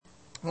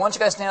Why don't you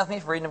guys stand with me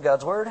for reading of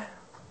God's Word?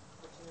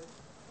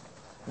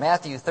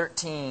 Matthew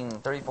 13,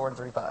 34 and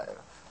 35.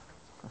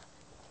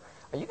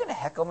 Are you going to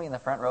heckle me in the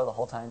front row the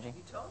whole time, Gene?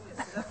 You told me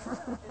to sit up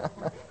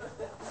front.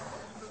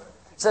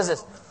 It says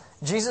this,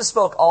 Jesus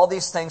spoke all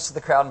these things to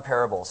the crowd in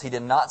parables. He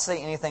did not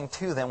say anything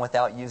to them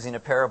without using a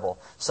parable.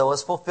 So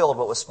was fulfilled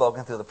what was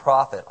spoken through the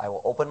prophet. I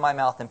will open my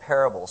mouth in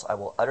parables. I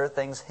will utter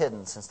things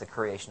hidden since the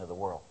creation of the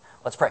world.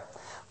 Let's pray.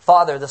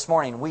 Father, this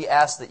morning we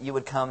ask that you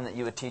would come and that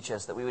you would teach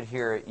us, that we would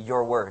hear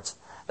your words,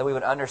 that we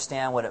would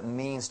understand what it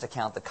means to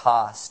count the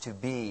cost to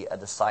be a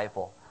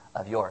disciple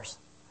of yours,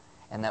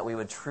 and that we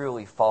would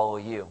truly follow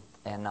you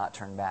and not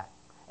turn back.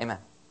 Amen.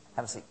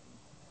 Have a seat.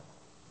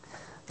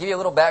 Give you a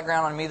little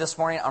background on me this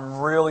morning. I'm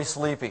really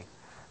sleepy,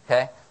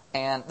 okay?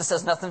 And this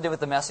has nothing to do with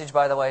the message,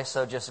 by the way,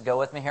 so just go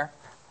with me here.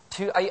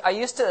 I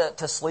used to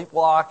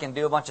sleepwalk and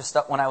do a bunch of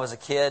stuff when I was a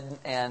kid,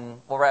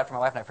 and right after my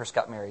wife and I first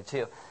got married,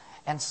 too.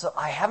 And so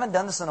I haven't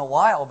done this in a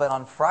while, but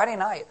on Friday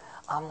night,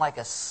 I'm like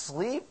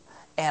asleep,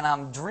 and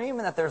I'm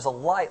dreaming that there's a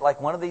light, like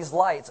one of these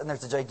lights, and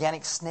there's a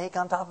gigantic snake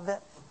on top of it.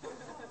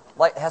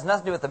 Like, it has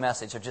nothing to do with the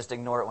message, so just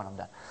ignore it when I'm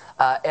done.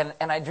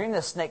 And I dream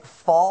this snake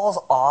falls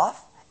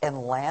off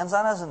and lands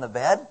on us in the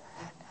bed,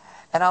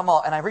 and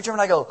I reach over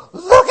and I go,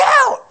 "Look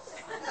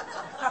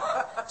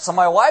out!" So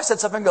my wife said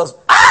something and goes,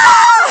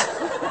 "Ah!"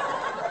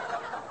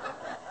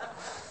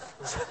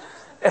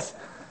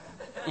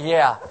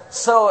 Yeah.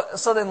 So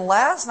then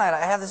last night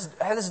I had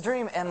this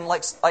dream, and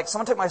like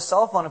someone took my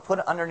cell phone and put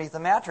it underneath the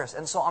mattress,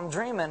 and so I'm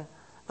dreaming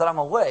that I'm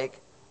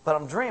awake, but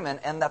I'm dreaming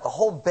and that the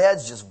whole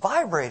bed's just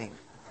vibrating.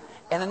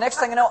 And the next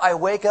thing I know, I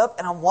wake up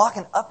and I'm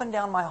walking up and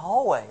down my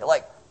hallway,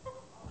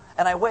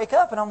 and I wake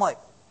up and I'm like,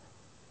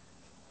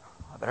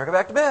 I better go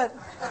back to bed.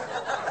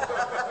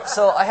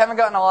 So I haven't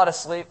gotten a lot of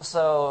sleep,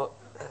 so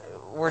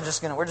we're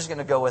just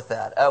gonna go with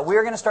that.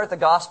 We're gonna start the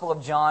Gospel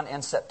of John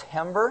in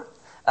September.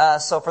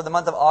 So for the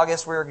month of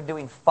August, we're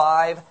doing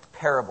 5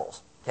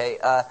 parables. Okay,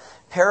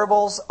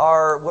 parables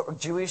are what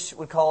Jewish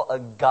would call a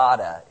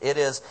gada.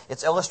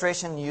 It's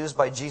illustration used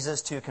by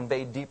Jesus to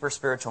convey deeper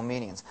spiritual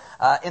meanings.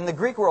 In the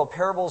Greek world,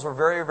 parables were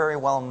very, very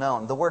well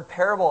known. The word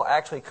parable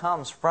actually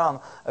comes from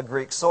a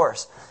Greek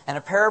source. And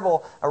a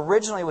parable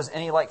originally was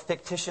any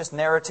fictitious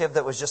narrative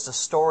that was just a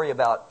story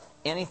about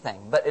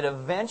anything. But it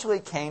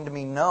eventually came to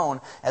be known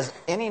as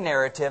any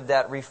narrative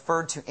that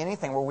referred to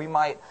anything where we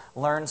might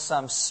learn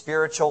some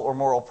spiritual or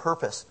moral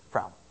purpose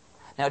from.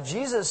 Now,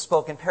 Jesus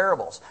spoke in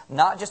parables,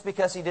 not just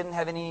because he didn't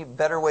have any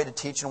better way to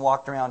teach and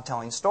walked around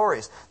telling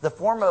stories. The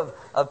form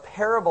of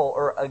parable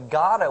or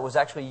agada was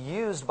actually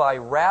used by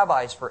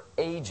rabbis for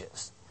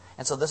ages.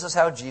 And so this is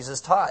how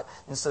Jesus taught.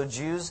 And so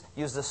Jews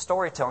used this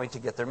storytelling to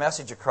get their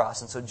message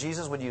across. And so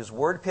Jesus would use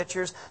word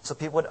pictures so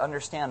people would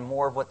understand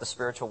more of what the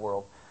spiritual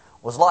world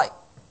was like.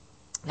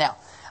 Now,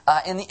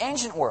 in the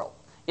ancient world,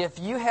 if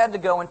you had to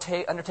go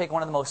and undertake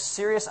one of the most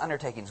serious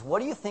undertakings,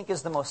 what do you think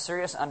is the most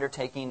serious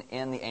undertaking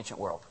in the ancient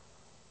world?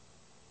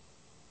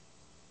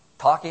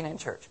 Talking in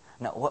church.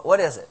 No,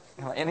 what is it?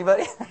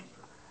 Anybody?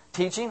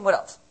 Teaching? What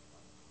else?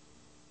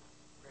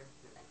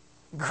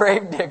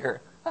 Grave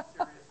digger.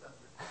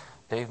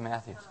 Dave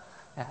Matthews.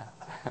 Yeah.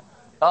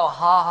 Oh,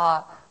 ha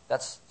ha.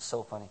 That's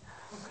so funny.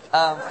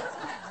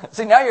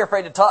 See, now you're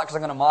afraid to talk because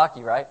I'm going to mock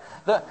you, right?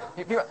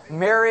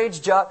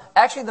 Marriage, job.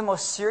 Actually, the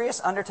most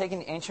serious undertaking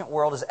in the ancient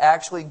world is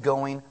actually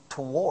going to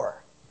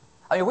war.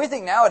 I mean, we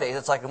think nowadays,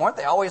 it's like, weren't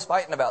they always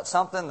fighting about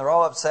something? They're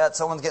all upset.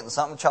 Someone's getting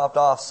something chopped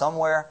off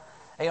somewhere.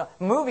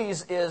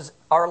 Movies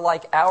are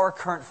like our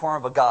current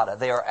form of agada.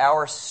 They are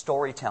our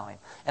storytelling.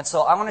 And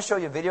so I want to show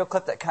you a video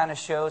clip that kind of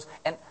shows,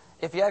 and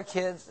if you have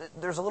kids,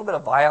 there's a little bit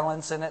of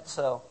violence in it.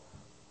 So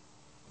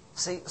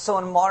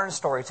in modern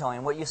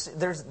storytelling, what you see,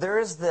 there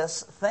is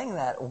this thing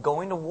that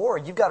going to war,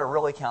 you've got to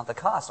really count the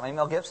cost. I mean,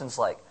 Mel Gibson's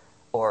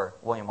or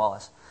William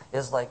Wallace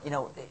is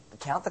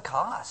count the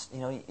cost.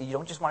 You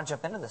don't just want to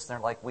jump into this. They're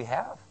like,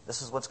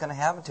 this is what's going to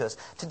happen to us.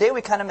 Today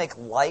we kind of make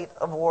light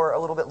of war a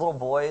little bit. Little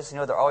boys,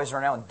 they're always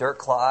running around with dirt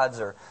clods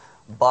or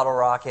bottle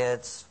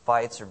rockets,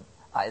 fights, or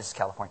this is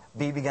California,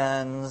 BB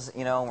guns.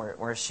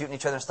 We're shooting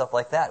each other and stuff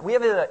like that. We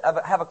have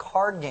a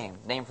card game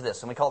named for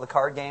this, and we call the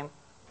card game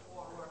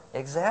war.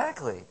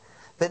 Exactly.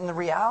 But in the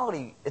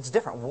reality, it's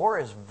different. War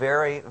is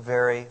very,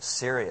 very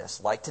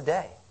serious, like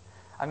today.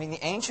 I mean,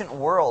 the ancient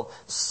world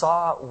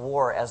saw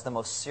war as the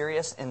most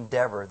serious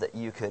endeavor that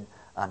you could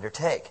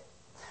undertake.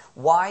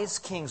 Wise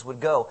kings would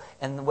go,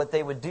 and what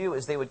they would do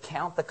is they would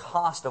count the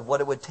cost of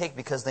what it would take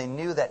because they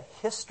knew that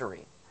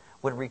history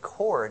would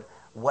record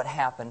what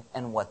happened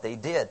and what they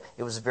did.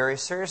 It was very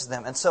serious to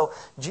them. And so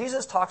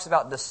Jesus talks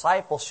about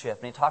discipleship,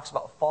 and he talks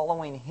about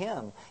following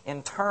him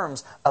in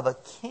terms of a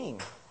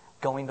king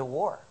going to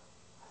war.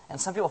 And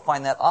some people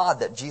find that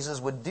odd that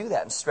Jesus would do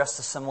that and stress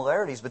the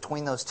similarities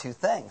between those two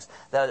things.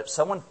 That if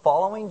someone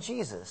following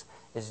Jesus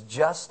is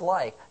just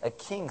like a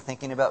king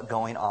thinking about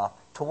going off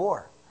to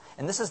war.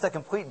 And this is the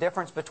complete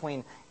difference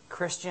between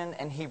Christian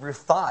and Hebrew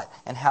thought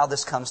and how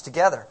this comes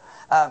together.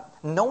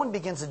 No one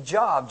begins a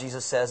job,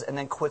 Jesus says, and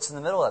then quits in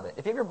the middle of it.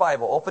 If you have your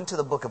Bible, open to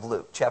the book of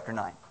Luke, chapter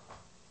 9.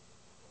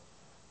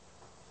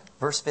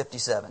 Verse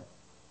 57.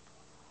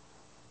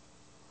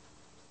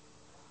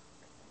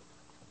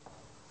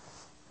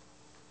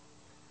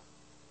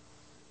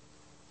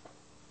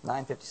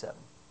 9:57.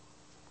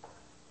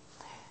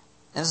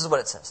 And this is what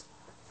it says.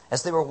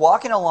 As they were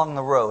walking along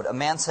the road, a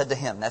man said to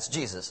him, that's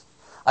Jesus,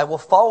 I will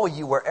follow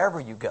you wherever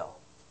you go.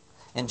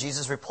 And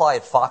Jesus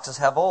replied, foxes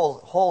have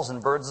holes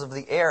and birds of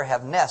the air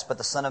have nests, but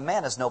the Son of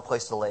Man has no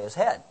place to lay his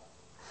head.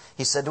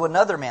 He said to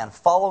another man,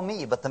 follow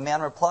me. But the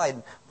man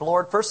replied,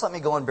 Lord, first let me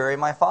go and bury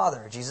my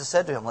father. Jesus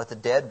said to him, let the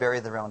dead bury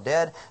their own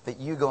dead, but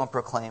you go and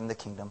proclaim the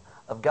kingdom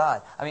of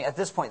God. I mean, at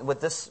this point, what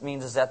this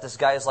means is that this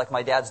guy is like,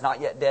 my dad's not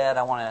yet dead.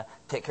 I want to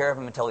take care of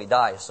him until he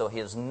dies. So he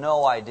has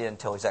no idea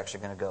until he's actually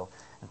going to go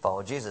and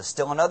follow Jesus.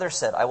 Still another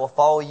said, I will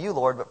follow you,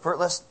 Lord, but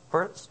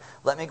first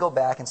let me go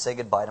back and say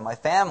goodbye to my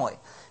family.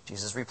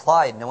 Jesus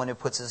replied, no one who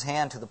puts his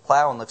hand to the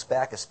plow and looks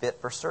back is fit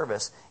for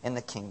service in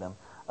the kingdom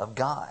of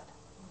God.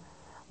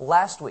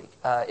 Last week,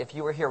 if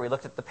you were here, we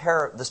looked at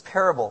this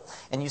parable,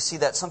 and you see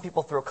that some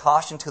people throw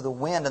caution to the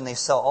wind and they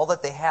sell all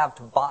that they have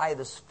to buy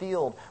this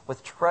field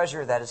with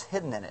treasure that is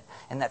hidden in it.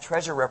 And that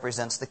treasure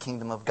represents the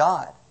kingdom of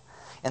God.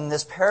 And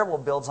this parable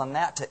builds on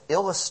that to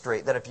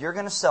illustrate that if you're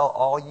going to sell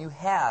all you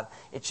have,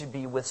 it should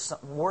be worth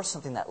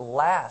something that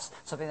lasts,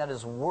 something that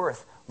is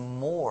worth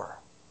more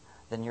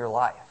than your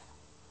life.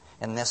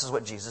 And this is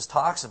what Jesus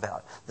talks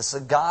about. The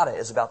Sagada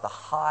is about the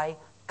high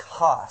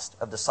cost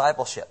of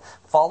discipleship.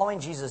 Following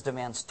Jesus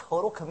demands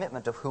total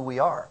commitment of who we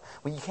are.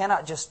 Well, you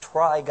cannot just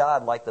try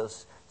God like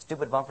those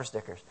stupid bumper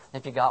stickers.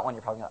 And if you got one,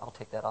 you're probably going, I'll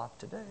take that off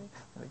today.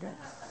 That'd be great.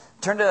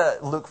 Turn to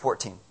Luke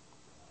 14.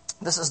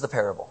 This is the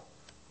parable.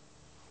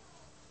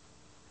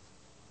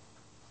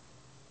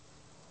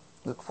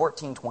 Luke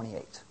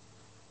 14:28.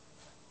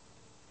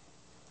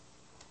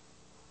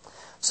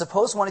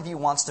 Suppose one of you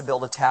wants to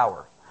build a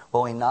tower.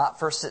 Will he not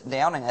first sit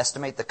down and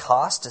estimate the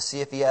cost to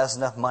see if he has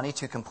enough money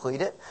to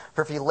complete it?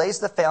 For if he lays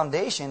the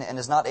foundation and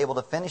is not able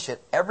to finish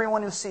it,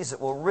 everyone who sees it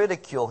will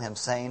ridicule him,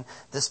 saying,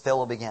 this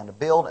fellow began to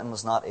build and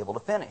was not able to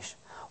finish.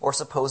 Or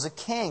suppose a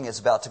king is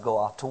about to go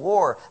off to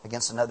war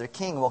against another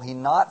king. Will he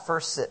not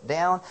first sit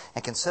down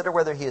and consider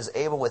whether he is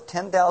able with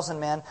 10,000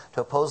 men to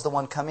oppose the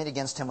one coming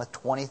against him with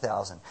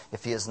 20,000?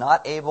 If he is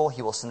not able,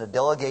 he will send a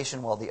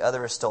delegation while the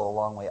other is still a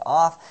long way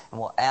off and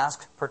will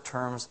ask for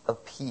terms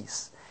of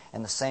peace.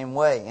 In the same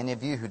way, any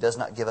of you who does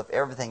not give up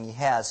everything he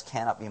has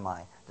cannot be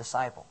my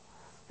disciple.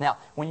 Now,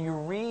 when you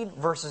read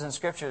verses in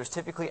Scripture, there's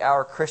typically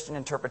our Christian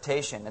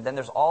interpretation, and then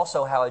there's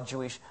also how a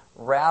Jewish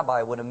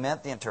rabbi would have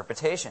meant the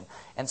interpretation.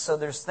 And so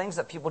there's things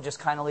that people just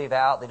kind of leave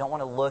out, they don't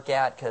want to look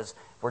at because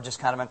we're just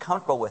kind of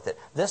uncomfortable with it.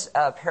 This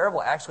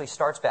parable actually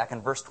starts back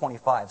in verse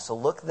 25, so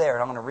look there,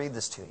 and I'm going to read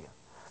this to you.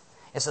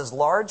 It says,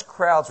 large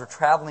crowds were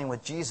traveling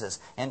with Jesus,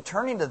 and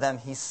turning to them,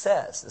 he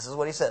says, this is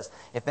what he says,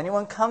 if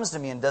anyone comes to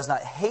me and does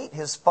not hate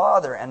his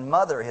father and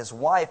mother, his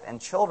wife and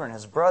children,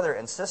 his brother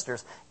and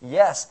sisters,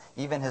 yes,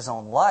 even his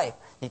own life,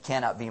 he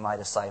cannot be my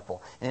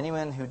disciple. And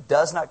anyone who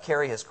does not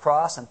carry his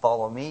cross and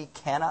follow me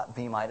cannot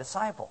be my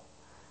disciple.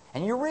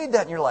 And you read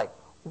that and you're like,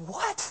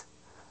 what?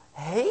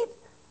 Hate?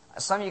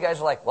 Some of you guys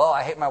are like, well,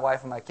 I hate my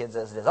wife and my kids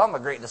as it is. I'm a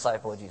great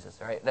disciple of Jesus,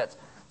 right?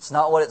 It's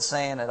not what it's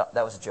saying. That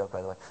was a joke,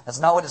 by the way. That's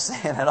not what it's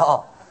saying at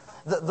all.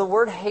 The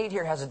word hate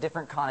here has a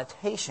different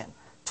connotation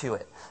to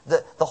it.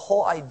 The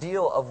whole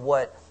ideal of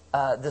what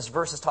this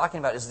verse is talking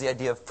about is the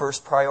idea of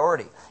first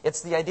priority.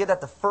 It's the idea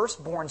that the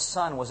firstborn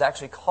son was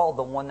actually called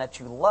the one that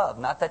you love,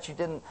 not that you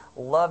didn't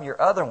love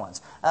your other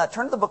ones.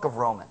 Turn to the book of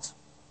Romans.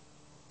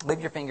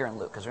 Leave your finger in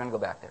Luke, because we're going to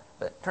go back there.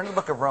 But turn to the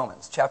book of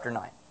Romans, chapter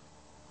 9.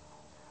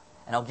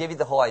 And I'll give you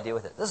the whole idea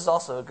with it. This is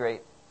also a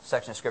great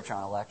section of Scripture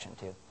on election,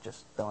 too.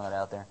 Just throwing it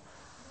out there.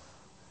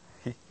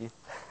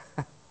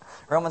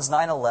 Romans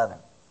 9:11.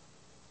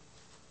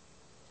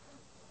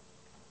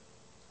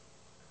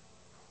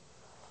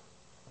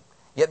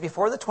 Yet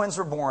before the twins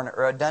were born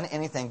or had done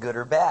anything good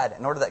or bad,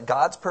 in order that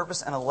God's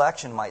purpose and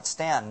election might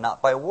stand,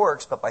 not by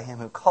works, but by him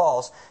who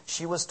calls,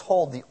 she was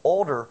told the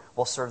older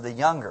will serve the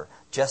younger,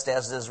 just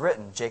as it is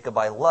written, Jacob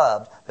I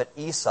loved, but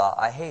Esau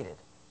I hated.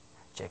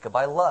 Jacob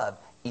I loved,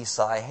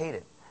 Esau I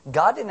hated.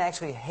 God didn't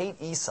actually hate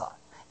Esau.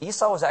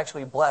 Esau was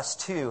actually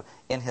blessed too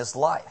in his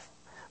life.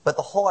 But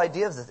the whole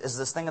idea of this is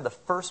this thing of the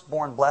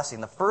firstborn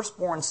blessing. The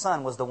firstborn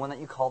son was the one that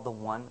you called the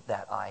one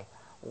that I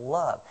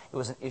love. It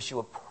was an issue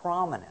of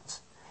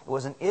prominence. It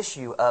was an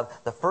issue of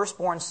the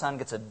firstborn son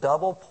gets a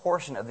double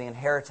portion of the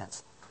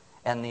inheritance.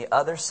 And the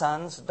other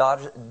sons,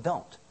 daughters,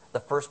 don't. The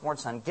firstborn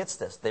son gets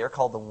this. They are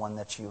called the one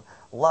that you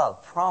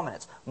love.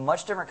 Prominence.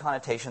 Much different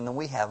connotation than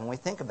we have when we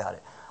think about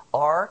it.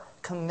 Our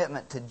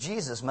commitment to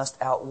Jesus must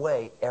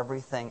outweigh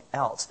everything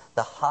else.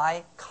 The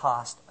high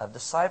cost of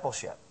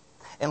discipleship.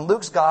 In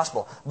Luke's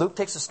gospel, Luke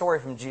takes the story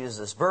from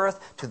Jesus' birth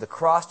to the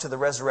cross to the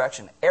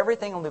resurrection.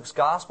 Everything in Luke's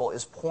gospel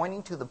is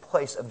pointing to the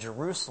place of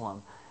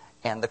Jerusalem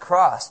and the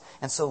cross.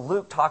 And so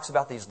Luke talks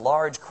about these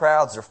large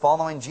crowds. They're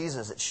following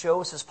Jesus. It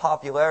shows his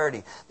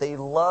popularity. They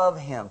love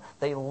him.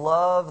 They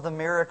love the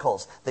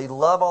miracles. They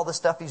love all the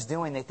stuff he's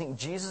doing. They think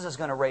Jesus is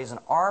going to raise an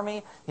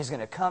army. He's going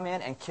to come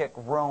in and kick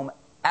Rome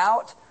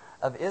out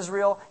of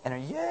Israel.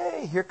 And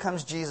yay, here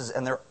comes Jesus.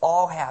 And they're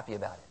all happy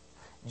about it.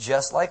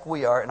 Just like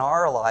we are in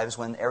our lives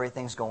when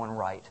everything's going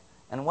right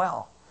and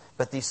well.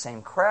 But these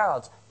same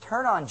crowds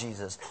turn on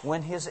Jesus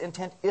when his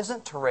intent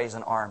isn't to raise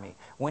an army,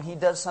 when he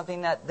does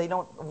something that they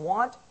don't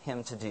want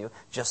him to do,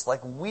 just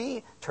like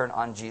we turn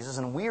on Jesus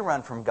and we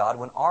run from God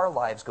when our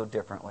lives go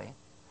differently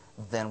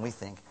than we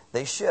think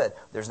they should.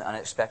 There's an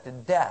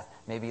unexpected death,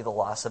 maybe the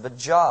loss of a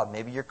job,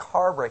 maybe your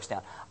car breaks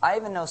down. I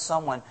even know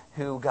someone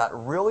who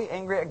got really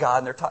angry at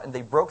God and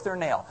they broke their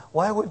nail.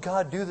 Why would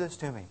God do this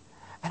to me?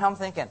 And I'm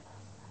thinking,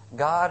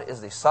 God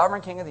is the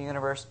sovereign king of the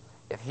universe.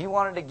 If he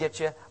wanted to get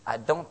you, I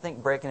don't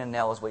think breaking a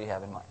nail is what you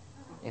have in mind.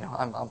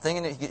 I'm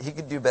thinking that he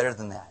could do better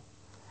than that.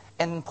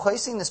 And in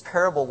placing this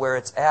parable where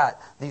it's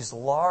at, these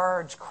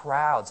large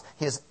crowds,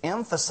 he is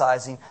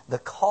emphasizing the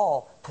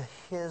call to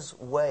his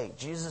way.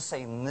 Jesus is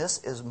saying,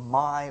 this is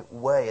my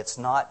way. It's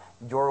not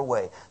your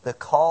way. The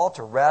call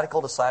to radical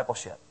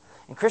discipleship.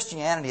 In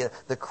Christianity,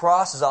 the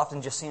cross is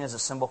often just seen as a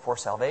symbol for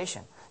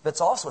salvation. But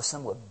it's also a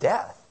symbol of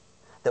death.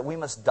 That we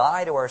must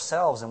die to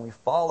ourselves and we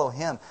follow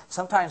him.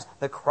 Sometimes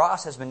the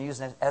cross has been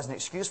used as an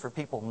excuse for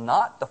people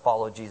not to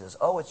follow Jesus.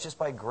 Oh, it's just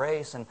by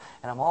grace and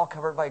I'm all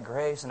covered by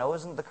grace and oh,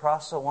 isn't the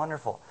cross so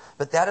wonderful?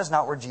 But that is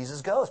not where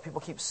Jesus goes.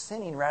 People keep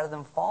sinning rather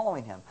than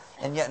following him.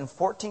 And yet in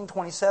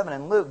 14:27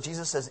 in Luke,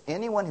 Jesus says,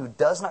 anyone who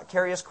does not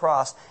carry his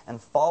cross and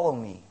follow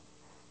me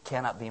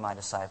cannot be my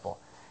disciple.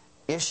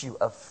 Issue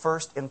of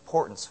first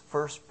importance,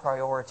 first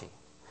priority.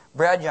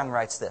 Brad Young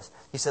writes this.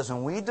 He says,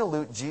 when we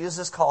dilute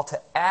Jesus' call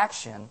to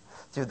action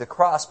through the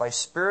cross by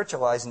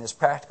spiritualizing his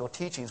practical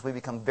teachings, we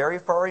become very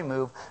far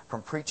removed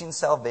from preaching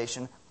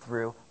salvation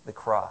through the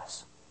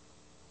cross.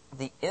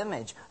 The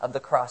image of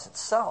the cross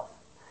itself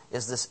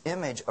is this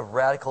image of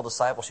radical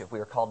discipleship.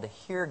 We are called to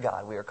hear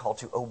God. We are called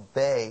to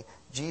obey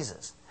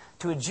Jesus.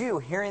 To a Jew,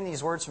 hearing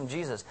these words from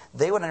Jesus,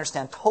 they would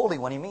understand totally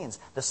what he means.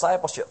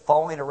 Discipleship,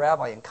 following a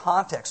rabbi in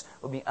context,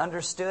 would be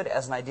understood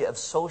as an idea of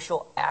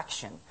social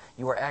action.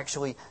 You are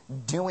actually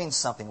doing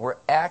something. We're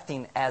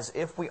acting as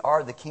if we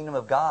are the kingdom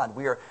of God.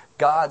 We are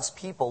God's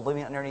people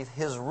living underneath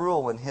his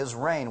rule and his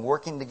reign,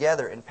 working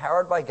together,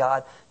 empowered by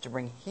God to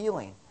bring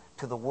healing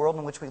to the world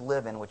in which we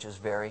live in, which is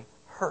very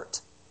hurt.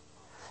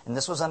 And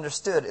this was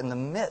understood in the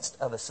midst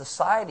of a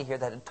society here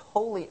that had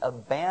totally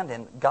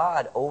abandoned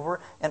God over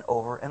and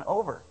over and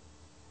over.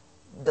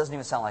 Doesn't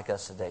even sound like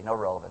us today. No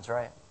relevance,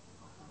 right?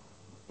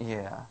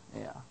 Yeah.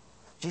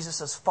 Jesus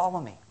says, follow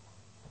me.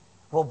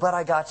 Well, but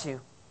I got you.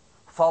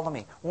 Follow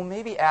me. Well,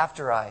 maybe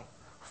after I.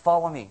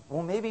 Follow me.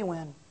 Well, maybe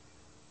when.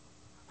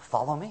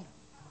 Follow me.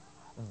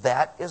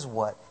 That is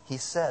what he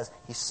says.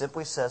 He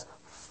simply says,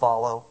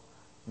 follow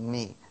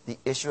me. The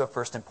issue of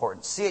first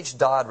importance. C.H.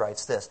 Dodd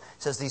writes this.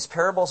 He says, these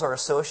parables are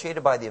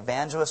associated by the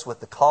evangelists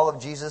with the call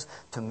of Jesus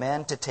to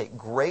men to take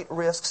great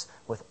risks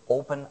with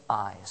open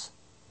eyes.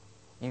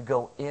 You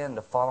go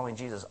into following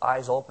Jesus,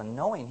 eyes open,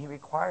 knowing he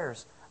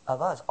requires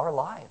of us our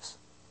lives.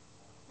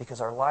 Because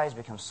our lives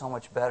become so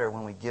much better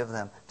when we give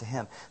them to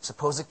him.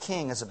 Suppose a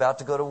king is about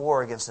to go to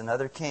war against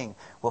another king.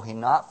 Will he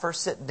not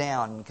first sit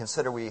down and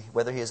consider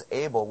whether he is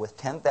able with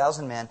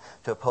 10,000 men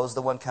to oppose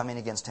the one coming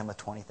against him with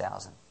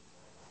 20,000?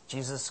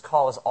 Jesus'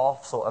 call is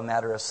also a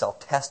matter of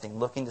self-testing,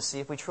 looking to see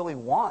if we truly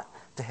want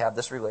to have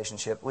this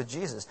relationship with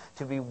Jesus,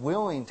 to be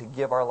willing to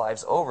give our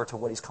lives over to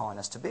what he's calling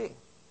us to be.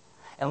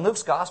 In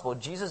Luke's gospel,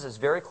 Jesus is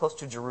very close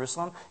to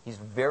Jerusalem. He's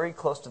very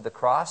close to the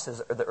cross.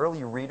 The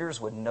early readers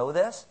would know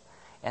this.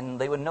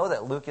 And they would know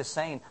that Luke is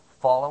saying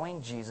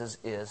following Jesus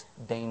is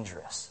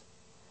dangerous.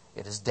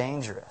 It is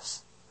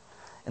dangerous.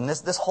 And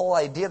this whole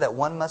idea that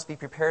one must be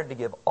prepared to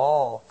give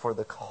all for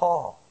the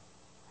call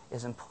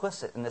is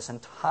implicit in this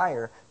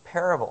entire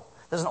parable.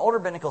 There's an older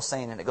biblical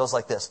saying, and it goes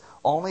like this: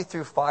 only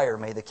through fire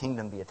may the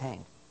kingdom be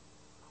attained.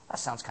 That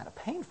sounds kind of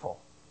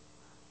painful.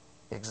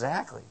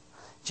 Exactly.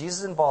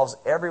 Jesus involves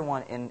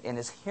everyone in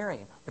his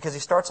hearing, because he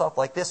starts off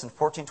like this in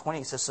 14:20.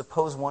 He says,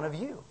 suppose one of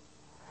you.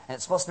 And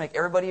it's supposed to make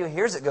everybody who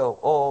hears it go,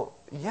 oh,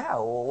 yeah,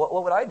 well,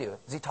 what would I do?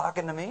 Is he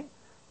talking to me?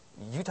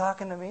 You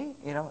talking to me?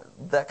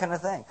 That kind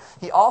of thing.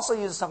 He also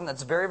uses something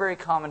that's very, very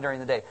common during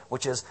the day,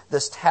 which is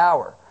this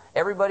tower.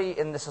 Everybody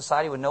in the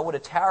society would know what a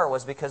tower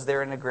was because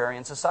they're an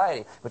agrarian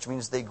society, which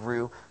means they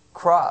grew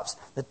crops.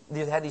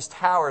 They had these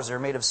towers that are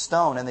made of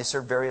stone, and they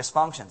served various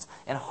functions.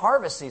 In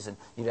harvest season,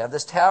 you'd have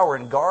this tower,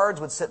 and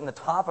guards would sit in the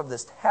top of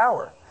this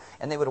tower,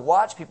 and they would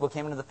watch people who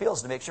came into the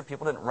fields to make sure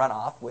people didn't run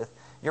off with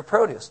your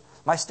produce.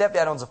 My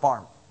stepdad owns a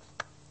farm,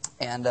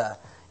 and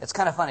it's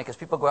kind of funny because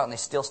people go out and they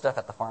steal stuff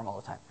at the farm all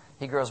the time.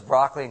 He grows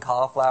broccoli and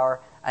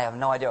cauliflower. I have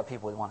no idea why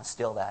people would want to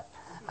steal that.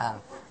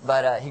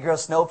 But he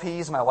grows snow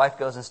peas. My wife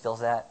goes and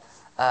steals that.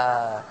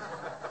 Well,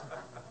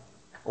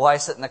 I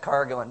sit in the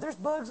car going, there's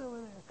bugs over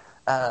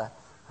there.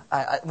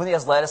 When he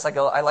has lettuce,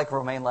 I like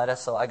romaine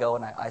lettuce, so I go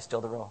and I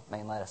steal the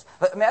romaine lettuce.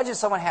 But imagine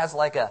someone has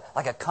like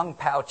a Kung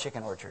Pao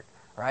chicken orchard,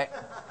 right?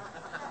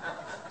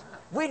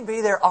 We'd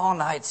be there all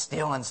night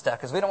stealing stuff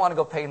because we don't want to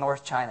go pay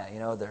North China.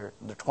 They're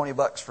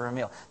 $20 for a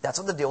meal. That's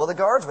what the deal with the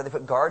guards were. They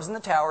put guards in the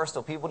tower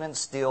so people didn't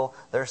steal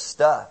their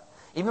stuff.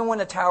 Even when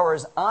the tower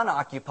is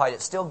unoccupied,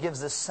 it still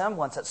gives this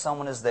semblance that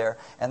someone is there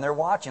and they're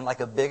watching, like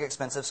a big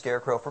expensive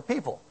scarecrow for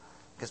people,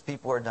 because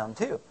people are dumb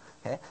too.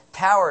 Okay?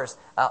 Towers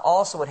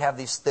also would have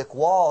these thick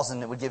walls,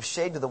 and it would give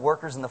shade to the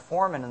workers and the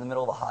foremen in the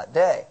middle of a hot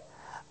day.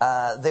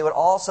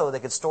 They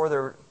could store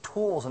their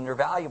tools and their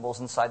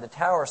valuables inside the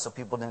tower so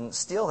people didn't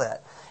steal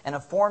that. And a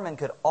foreman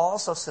could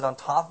also sit on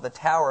top of the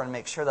tower and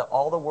make sure that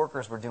all the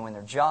workers were doing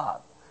their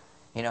job.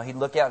 You know, he'd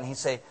look out and he'd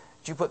say,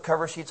 "Did you put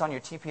cover sheets on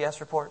your TPS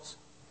reports?"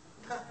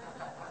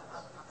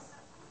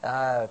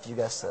 If you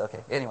guys,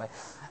 okay. Anyway,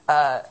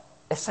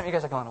 some of you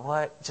guys are going,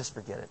 "What? Just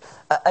forget it."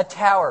 A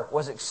tower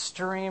was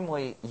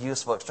extremely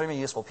useful.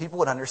 People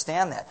would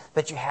understand that.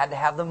 But you had to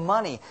have the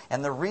money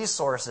and the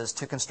resources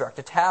to construct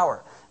a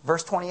tower.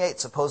 Verse 28,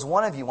 suppose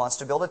one of you wants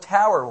to build a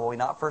tower. Will he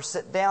not first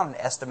sit down and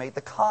estimate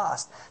the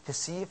cost to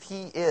see if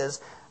he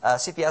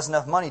has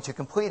enough money to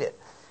complete it?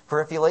 For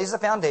if he lays the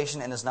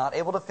foundation and is not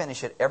able to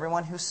finish it,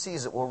 everyone who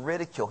sees it will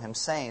ridicule him,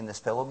 saying, "This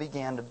fellow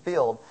began to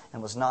build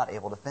and was not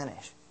able to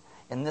finish."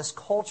 In this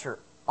culture,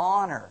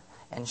 honor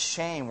and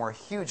shame were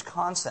huge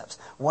concepts.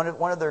 One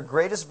of their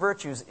greatest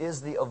virtues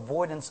is the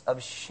avoidance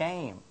of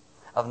shame,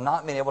 of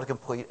not being able to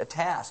complete a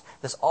task.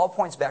 This all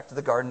points back to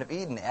the Garden of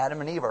Eden.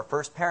 Adam and Eve, our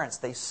first parents,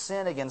 they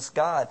sin against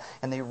God,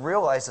 and they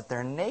realize that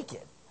they're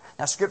naked.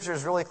 Now, Scripture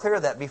is really clear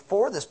that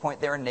before this point,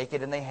 they were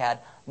naked and they had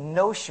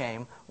no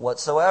shame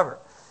whatsoever.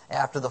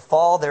 After the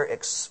fall, they're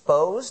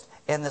exposed,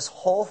 and this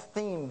whole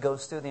theme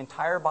goes through the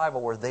entire Bible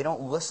where they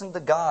don't listen to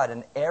God,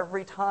 and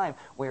every time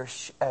we are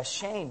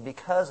ashamed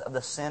because of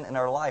the sin in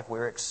our life,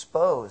 we're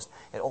exposed.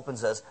 It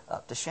opens us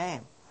up to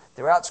shame.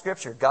 Throughout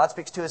Scripture, God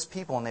speaks to His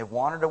people, and they've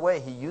wandered away.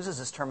 He uses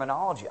this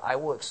terminology, "I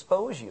will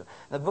expose you."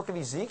 In the book of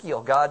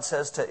Ezekiel, God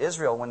says to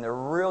Israel, when they're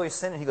really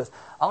sinning, He goes,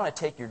 "I'm going to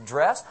take your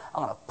dress,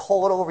 I'm going to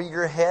pull it over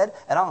your head,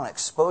 and I'm going to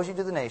expose you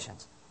to the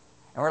nations."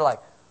 And we're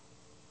like,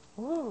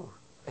 woo.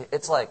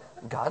 It's like,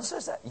 God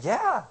says that?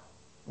 Yeah.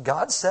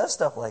 God says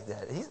stuff like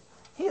that.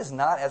 He is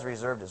not as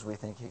reserved as we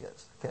think He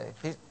is. Okay,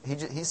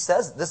 He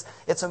says this.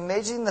 It's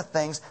amazing the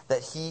things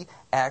that He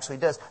actually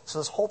does. So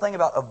this whole thing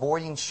about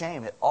avoiding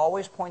shame, it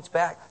always points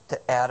back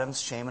to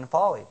Adam's shame and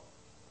folly.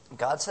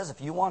 God says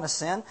if you want to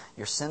sin,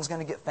 your sin's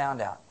going to get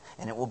found out.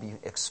 And it will be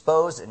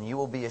exposed and you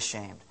will be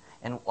ashamed.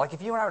 And like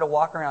if you and I were to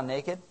walk around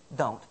naked,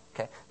 don't.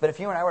 Okay, but if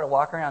you and I were to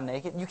walk around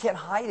naked, you can't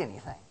hide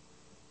anything.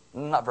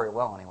 Not very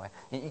well, anyway.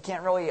 You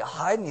can't really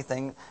hide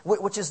anything,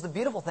 which is the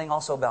beautiful thing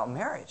also about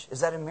marriage,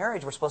 is that in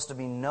marriage we're supposed to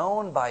be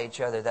known by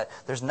each other, that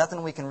there's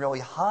nothing we can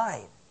really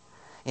hide.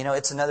 You know,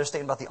 it's another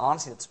statement about the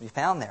honesty that's to be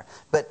found there.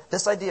 But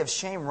this idea of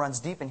shame runs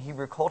deep in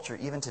Hebrew culture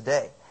even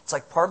today. It's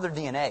like part of their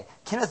DNA.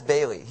 Kenneth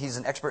Bailey, he's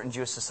an expert in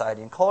Jewish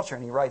society and culture,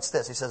 and he writes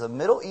this. He says, "A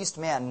Middle East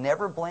man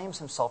never blames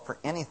himself for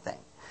anything.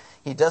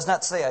 He does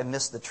not say, 'I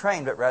missed the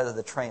train,' but rather,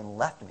 'the train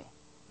left me.'"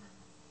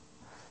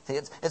 See,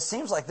 it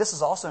seems like this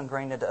is also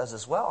ingrained into us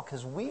as well,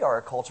 because we are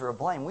a culture of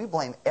blame. We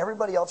blame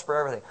everybody else for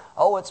everything.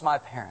 Oh, it's my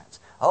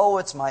parents. Oh,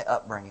 it's my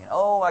upbringing.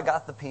 Oh, I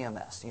got the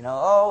PMS. You know,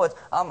 oh,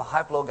 I'm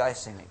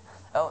hypoglycemic.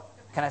 Oh,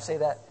 can I say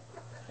that?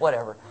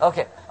 Whatever.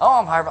 Okay.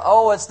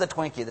 Oh, it's the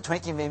Twinkie. The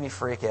Twinkie made me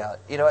freak out.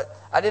 You know what?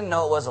 I didn't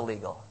know it was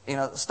illegal. You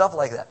know, stuff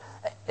like that.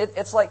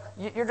 It's like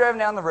you're driving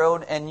down the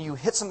road and you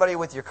hit somebody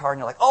with your car and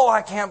you're like, "Oh,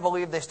 I can't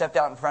believe they stepped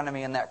out in front of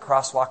me in that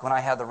crosswalk when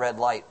I had the red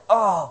light.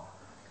 Oh."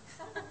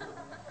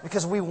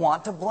 Because we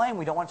want to blame.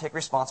 We don't want to take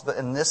responsibility.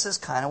 And this is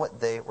kind of what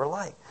they were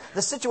like.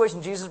 The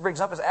situation Jesus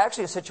brings up is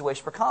actually a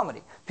situation for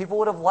comedy. People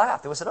would have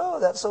laughed. They would have said, "Oh,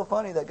 that's so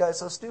funny. That guy's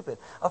so stupid."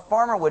 A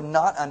farmer would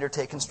not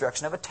undertake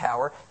construction of a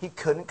tower he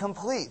couldn't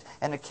complete.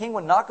 And a king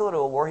would not go to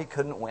a war he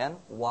couldn't win.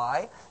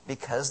 Why?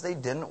 Because they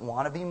didn't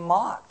want to be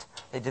mocked.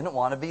 They didn't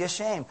want to be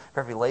ashamed.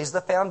 For if he lays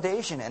the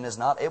foundation and is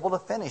not able to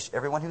finish,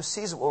 everyone who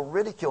sees it will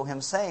ridicule him,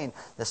 saying,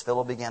 "This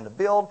fellow began to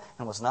build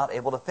and was not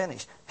able to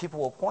finish." People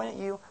will point at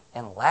you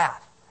and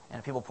laugh. And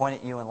if people point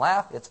at you and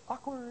laugh, it's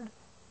awkward,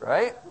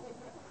 right?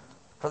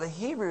 For the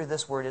Hebrew,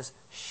 this word is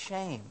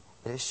shame.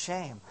 It is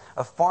shame.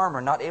 A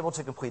farmer not able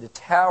to complete a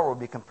tower would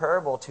be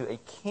comparable to a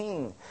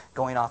king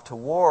going off to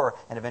war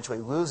and eventually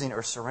losing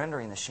or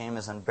surrendering. The shame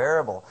is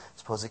unbearable.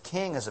 Suppose a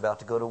king is about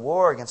to go to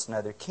war against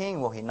another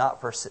king. Will he not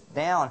first sit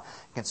down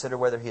and consider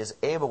whether he is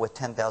able with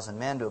 10,000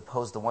 men to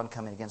oppose the one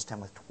coming against him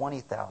with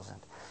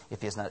 20,000? If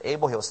he is not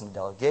able, he will send a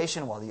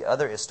delegation while the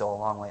other is still a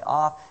long way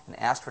off and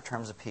ask for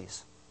terms of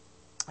peace.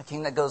 A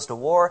king that goes to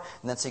war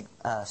and then seeks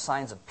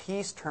signs of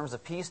peace, terms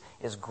of peace,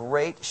 is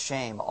great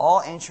shame.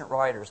 All ancient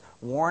writers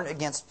warned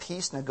against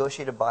peace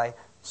negotiated by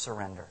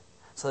surrender.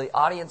 So the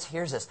audience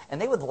hears this,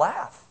 and they would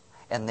laugh,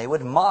 and they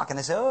would mock, and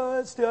they say,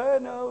 "Oh, I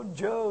know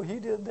Joe, he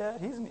did that,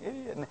 he's an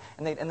idiot."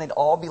 And they'd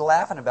all be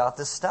laughing about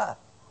this stuff.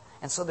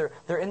 And so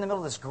they're in the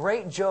middle of this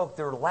great joke,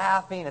 they're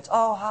laughing, it's,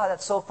 "Oh,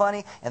 that's so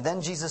funny." And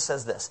then Jesus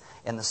says this,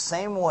 "In the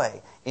same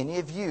way, any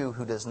of you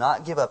who does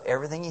not give up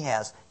everything he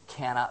has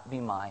cannot be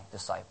my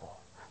disciple."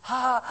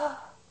 Ha!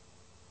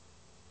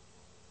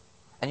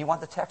 And you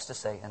want the text to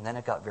say, "And then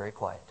it got very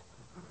quiet."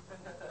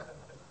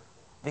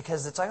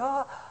 Because it's like,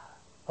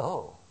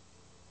 oh.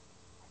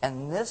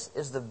 And this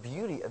is the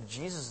beauty of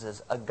Jesus'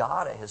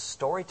 agada, his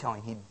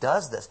storytelling. He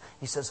does this.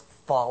 He says,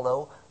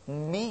 "Follow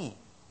me."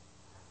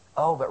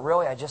 Oh, but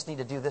really, I just need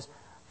to do this.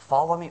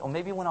 Follow me. Or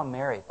maybe when I'm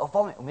married. Oh,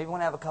 follow me. Or maybe when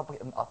I have a couple.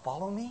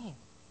 Follow me.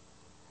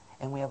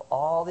 And we have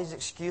all these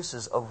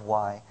excuses of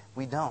why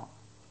we don't.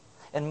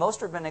 In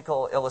most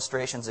rabbinical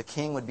illustrations, a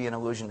king would be an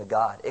allusion to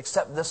God,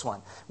 except this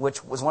one,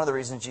 which was one of the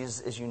reasons Jesus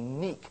is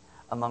unique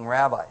among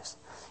rabbis.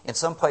 In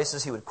some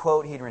places, he would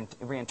quote, he'd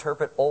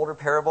reinterpret older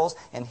parables,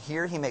 and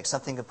here he makes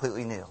something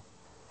completely new.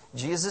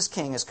 Jesus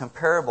king is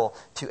comparable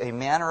to a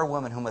man or a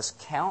woman who must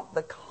count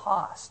the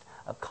cost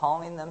of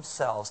calling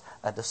themselves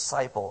a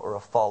disciple or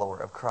a follower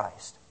of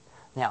Christ.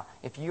 Now,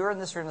 if you're in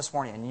this room this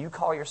morning and you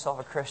call yourself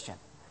a Christian,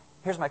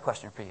 here's my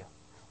question for you.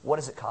 What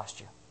does it cost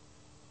you?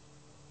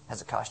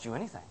 Has it cost you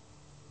anything?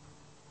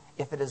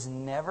 If it has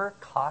never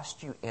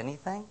cost you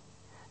anything,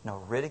 no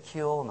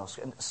ridicule,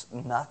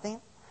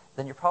 nothing,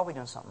 then you're probably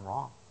doing something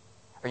wrong.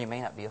 Or you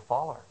may not be a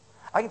follower.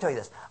 I can tell you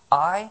this.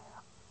 I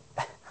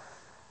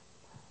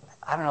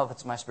don't know if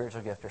it's my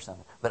spiritual gift or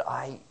something, but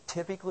I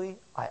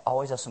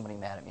always have somebody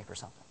mad at me for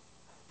something.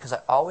 Because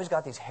I always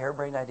got these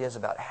harebrained ideas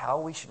about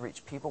how we should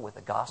reach people with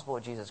the gospel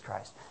of Jesus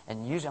Christ.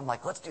 And usually I'm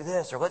like, let's do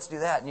this or let's do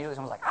that. And usually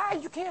someone's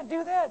like, you can't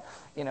do that.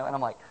 And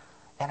I'm like,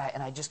 and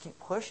I just keep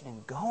pushing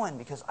and going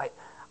because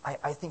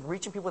I think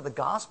reaching people with the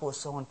gospel is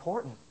so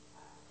important.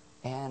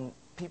 And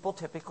people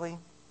typically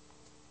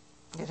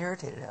get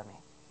irritated at me.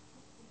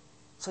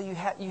 So you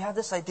have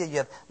this idea. You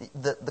have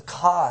the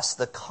cost,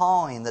 the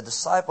calling, the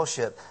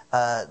discipleship,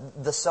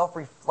 the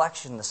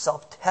self-reflection, the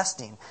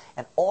self-testing.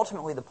 And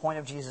ultimately the point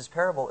of Jesus'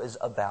 parable is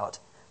about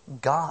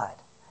God.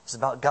 It's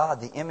about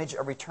God, the image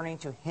of returning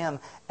to Him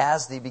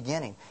as the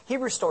beginning.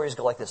 Hebrew stories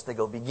go like this. They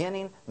go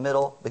beginning,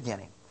 middle,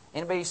 beginning.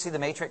 Anybody see The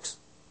Matrix?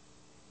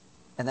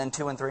 And then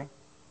 2 and 3?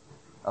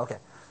 Okay.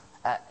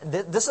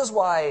 This is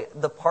why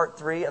the part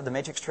 3 of the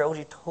Matrix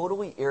trilogy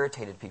totally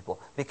irritated people.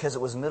 Because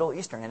it was Middle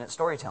Eastern in its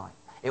storytelling.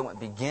 It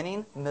went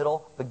beginning,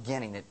 middle,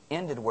 beginning. It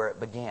ended where it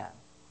began.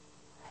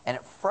 And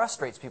it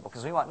frustrates people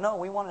because we want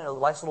a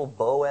nice little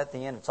bow at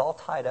the end. It's all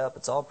tied up.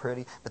 It's all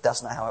pretty. But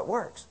that's not how it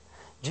works.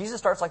 Jesus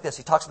starts like this.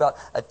 He talks about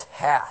a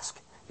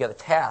task. You have a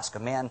task. A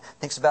man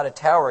thinks about a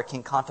tower. A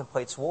king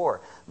contemplates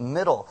war.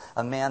 Middle,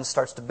 a man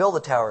starts to build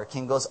a tower. A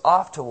king goes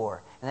off to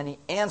war. And then he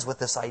ends with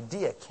this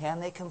idea. Can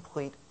they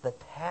complete the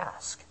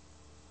task?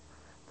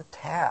 The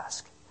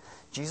task.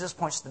 Jesus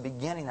points to the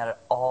beginning that it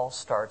all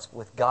starts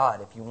with God.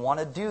 If you want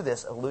to do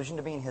this, allusion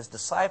to being His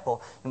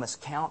disciple, you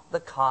must count the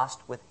cost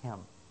with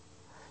Him.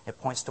 It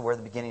points to where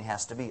the beginning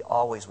has to be,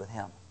 always with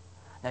Him.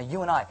 Now,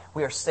 you and I,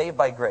 we are saved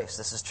by grace.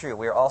 This is true.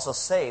 We are also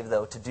saved,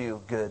 though, to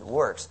do good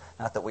works.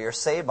 Not that we are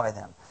saved by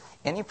them.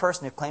 Any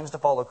person who claims to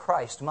follow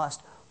Christ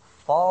must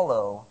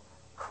follow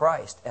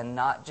Christ and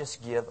not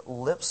just give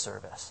lip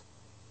service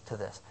to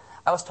this.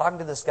 I was talking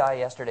to this guy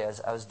yesterday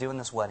as I was doing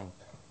this wedding.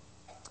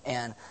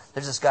 And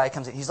there's this guy who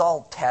comes in. He's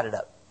all tatted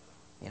up,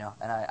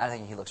 and I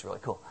think he looks really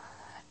cool.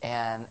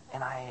 And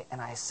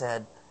I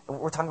said,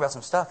 we're talking about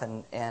some stuff,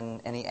 and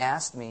he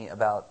asked me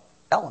about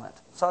Element.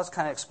 So I was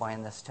kind of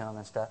explaining this to him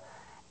and stuff.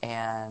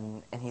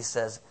 And he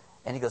says,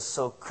 and he goes,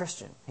 so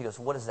Christian. He goes,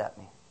 what does that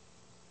mean?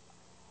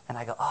 And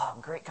I go,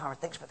 great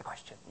conversation. Thanks for the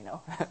question.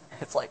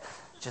 It's like,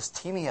 just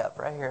tee me up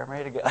right here. I'm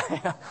ready to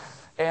go.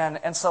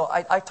 and so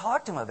I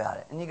talked to him about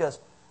it, and he goes,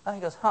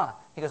 huh?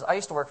 He goes, I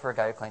used to work for a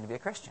guy who claimed to be a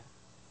Christian.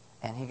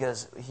 And he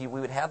goes, we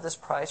would have this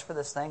price for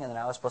this thing, and then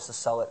I was supposed to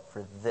sell it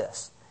for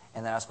this.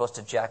 And then I was supposed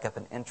to jack up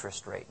an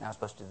interest rate, and I was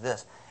supposed to do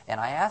this.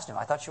 And I asked him,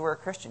 I thought you were a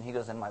Christian. He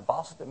goes, and my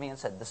boss looked at me and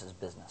said, this is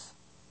business.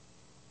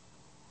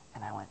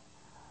 And I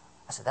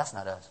said, that's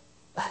not us.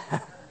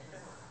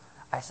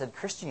 I said,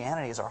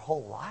 Christianity is our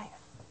whole life.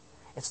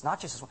 It's not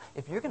just this one.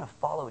 If you're going to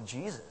follow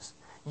Jesus,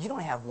 you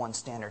don't have one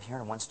standard here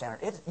and one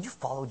standard. You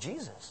follow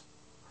Jesus.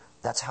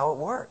 That's how it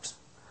works.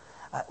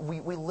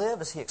 We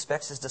live as He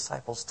expects His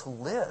disciples to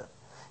live.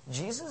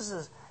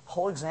 Jesus'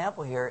 whole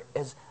example here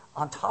is,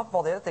 on top of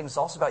all the other things, it's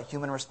also about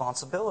human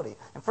responsibility.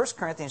 In 1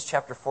 Corinthians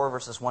chapter 4,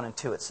 verses 1 and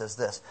 2, it says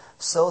this,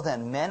 so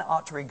then men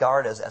ought to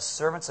regard us as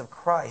servants of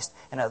Christ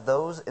and as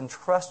those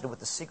entrusted with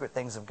the secret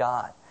things of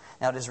God.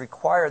 Now it is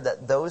required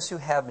that those who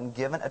have been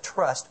given a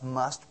trust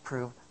must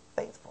prove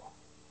faithful.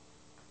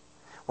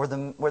 Where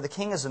the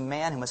king is a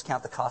man who must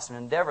count the cost of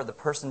an endeavor, the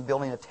person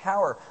building a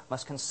tower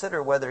must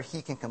consider whether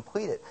he can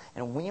complete it.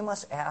 And we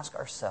must ask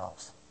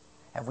ourselves,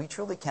 have we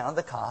truly counted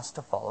the cost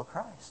to follow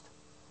Christ?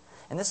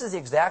 And this is the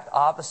exact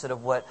opposite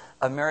of what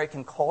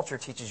American culture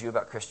teaches you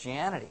about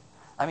Christianity.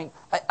 I mean,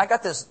 I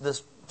got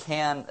this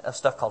can of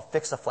stuff called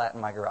Fix-A-Flat in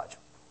my garage.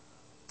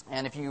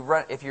 And if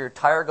your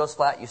tire goes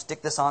flat, you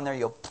stick this on there,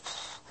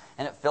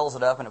 and it fills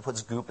it up and it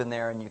puts goop in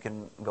there and you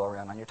can go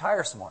around on your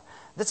tire some more.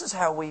 This is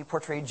how we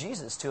portray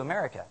Jesus to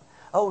America.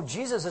 Oh,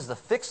 Jesus is the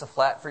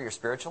Fix-A-Flat for your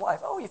spiritual life.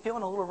 Oh, you're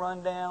feeling a little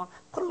run down?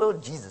 Put a little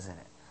Jesus in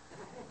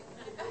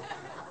it.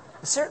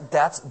 Sir,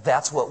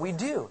 that's what we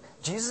do.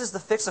 Jesus is the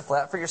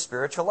Fix-A-Flat for your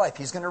spiritual life.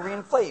 He's going to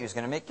reinflate you. He's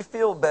going to make you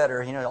feel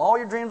better. All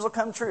your dreams will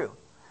come true.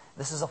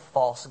 This is a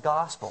false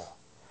gospel.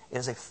 It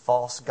is a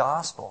false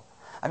gospel.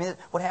 I mean,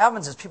 what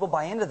happens is people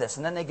buy into this,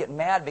 and then they get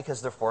mad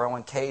because their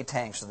 401k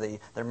tanks, or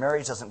their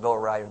marriage doesn't go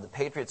right, or the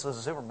Patriots lose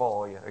the Super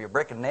Bowl, or you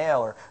break a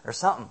nail, or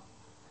something.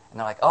 And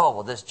they're like, oh,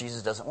 well, this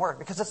Jesus doesn't work.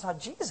 Because that's not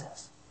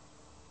Jesus.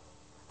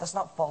 That's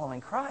not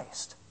following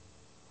Christ.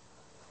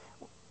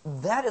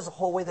 that is a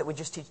whole way that we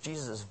just teach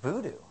Jesus is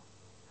voodoo.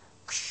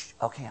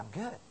 Okay, I'm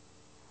good.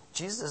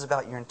 Jesus is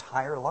about your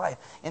entire life.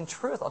 In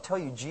truth, I'll tell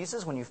you,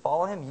 Jesus, when you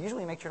follow him,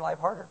 usually makes your life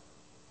harder.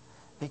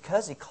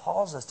 Because he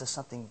calls us to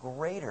something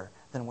greater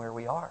than where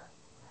we are.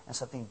 And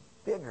something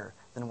bigger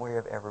than where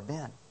you've ever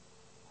been.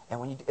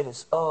 And it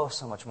is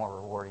so much more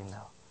rewarding,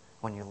 though,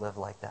 when you live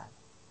like that.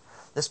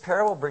 This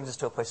parable brings us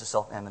to a place of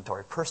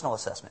self-inventory, personal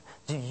assessment.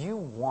 Do you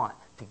want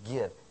to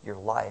give your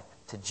life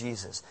to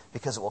Jesus?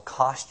 Because it will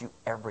cost you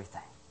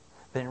everything.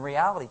 But in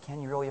reality,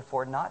 can you really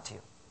afford not to?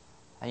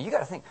 And you got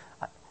to think,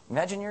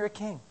 imagine you're a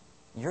king.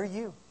 You're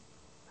you.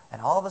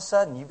 And all of a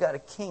sudden, you've got a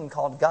king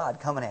called God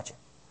coming at you.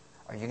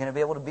 Are you going to be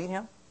able to beat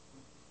him?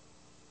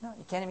 No,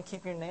 you can't even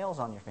keep your nails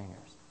on your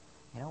fingers.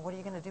 What are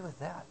you going to do with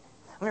that?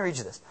 Let me read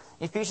you this.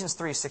 Ephesians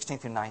 3, 16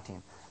 through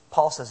 19.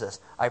 Paul says this,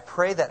 I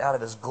pray that out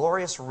of his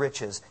glorious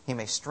riches he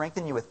may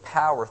strengthen you with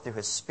power through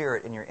his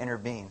Spirit in your inner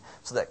being,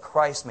 so that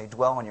Christ may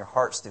dwell in your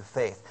hearts through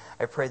faith.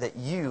 I pray that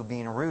you,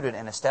 being rooted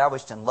and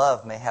established in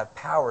love, may have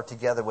power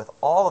together with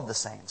all of the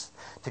saints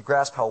to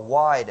grasp how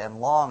wide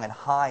and long and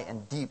high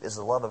and deep is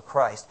the love of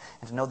Christ,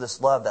 and to know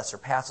this love that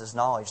surpasses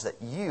knowledge,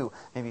 that you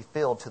may be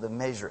filled to the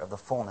measure of the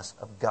fullness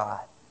of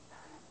God.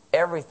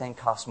 Everything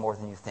costs more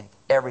than you think.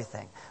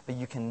 Everything. But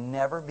you can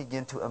never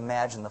begin to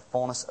imagine the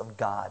fullness of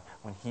God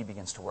when he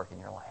begins to work in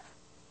your life.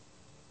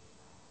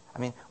 I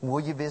mean,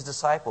 will you be his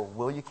disciple?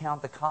 Will you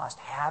count the cost?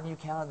 Have you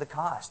counted the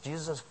cost?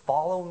 Jesus says,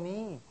 follow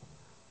me.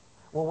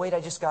 Well, wait,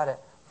 I just got to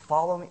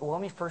follow me. Well,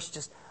 let me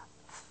first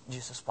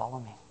Jesus, follow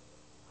me.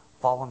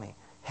 Follow me.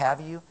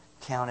 Have you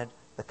counted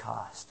the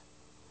cost?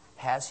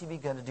 Has he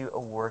begun to do a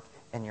work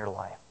in your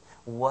life?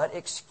 What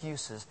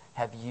excuses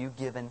have you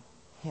given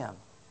him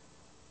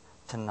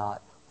to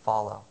not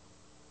follow?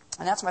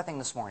 And that's my thing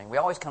this morning. We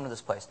always come to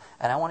this place,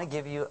 and I want to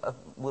give you a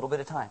little bit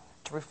of time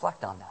to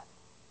reflect on that.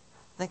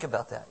 Think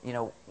about that.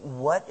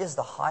 What is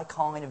the high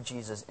calling of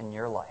Jesus in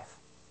your life?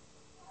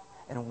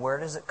 And where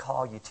does it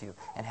call you to?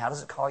 And how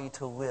does it call you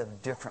to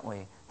live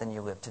differently than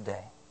you live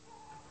today?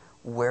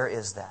 Where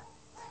is that?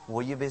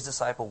 Will you be his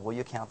disciple? Will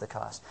you count the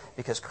cost?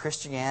 Because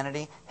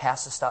Christianity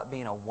has to stop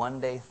being a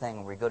one-day thing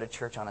where we go to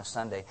church on a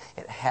Sunday.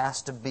 It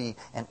has to be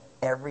an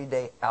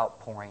everyday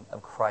outpouring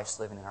of Christ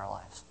living in our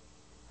lives.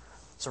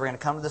 So we're going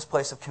to come to this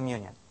place of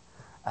communion.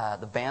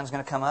 The band's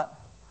going to come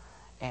up.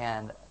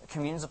 And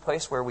communion is a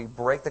place where we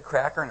break the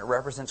cracker, and it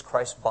represents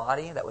Christ's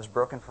body that was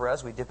broken for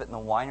us. We dip it in the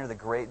wine or the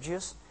grape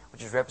juice,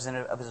 which is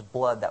representative of his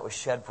blood that was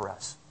shed for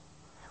us.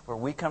 Where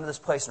we come to this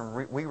place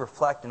and we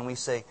reflect and we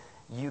say,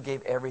 you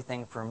gave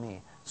everything for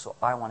me, so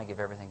I want to give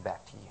everything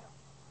back to you.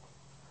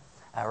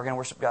 We're going to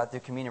worship God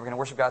through communion. We're going to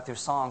worship God through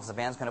songs. The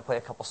band's going to play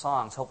a couple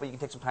songs. Hopefully you can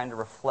take some time to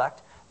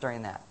reflect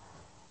during that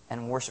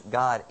and worship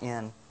God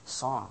in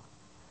song.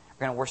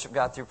 We're going to worship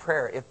God through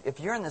prayer. If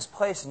you're in this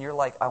place and you're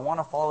like, I want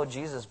to follow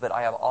Jesus, but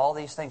I have all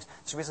these things,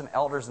 there's going to be some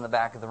elders in the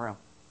back of the room,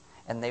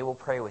 and they will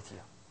pray with you,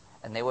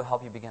 and they will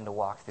help you begin to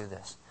walk through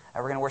this.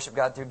 We're going to worship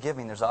God through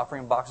giving. There's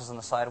offering boxes on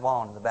the side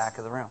wall and in the back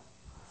of the room.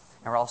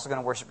 And we're also going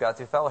to worship God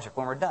through fellowship.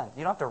 When we're done,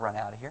 you don't have to run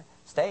out of here.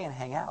 Stay and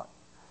hang out.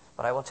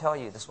 But I will tell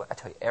you, this is what I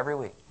tell you every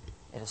week.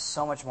 It is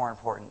so much more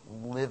important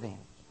living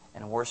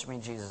and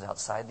worshiping Jesus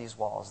outside these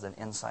walls than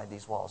inside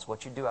these walls.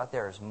 What you do out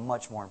there is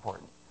much more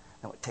important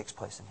than what takes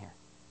place in here.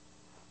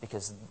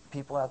 Because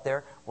people out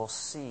there will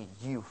see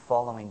you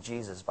following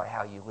Jesus by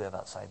how you live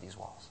outside these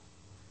walls.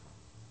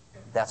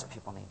 That's what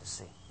people need to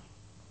see.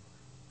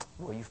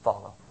 Will you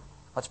follow?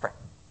 Let's pray.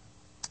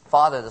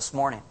 Father, this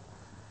morning,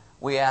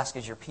 we ask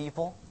as your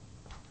people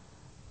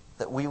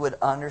that we would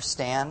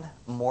understand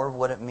more of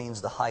what it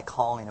means, the high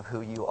calling of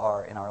who you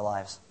are in our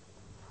lives.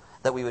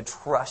 That we would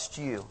trust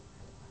you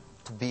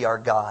to be our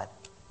God.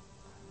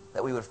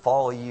 That we would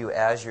follow you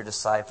as your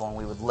disciple, and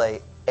we would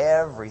lay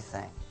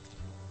everything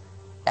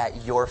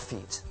at your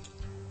feet.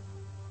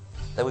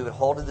 That we would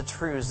hold to the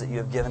truths that you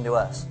have given to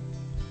us.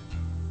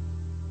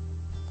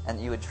 And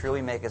that you would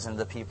truly make us into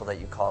the people that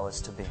you call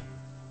us to be.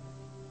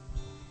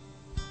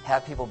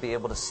 Have people be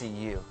able to see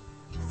you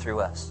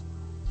through us.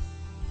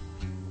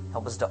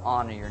 Help us to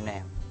honor your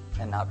name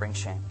and not bring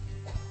shame.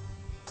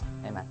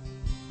 Amen.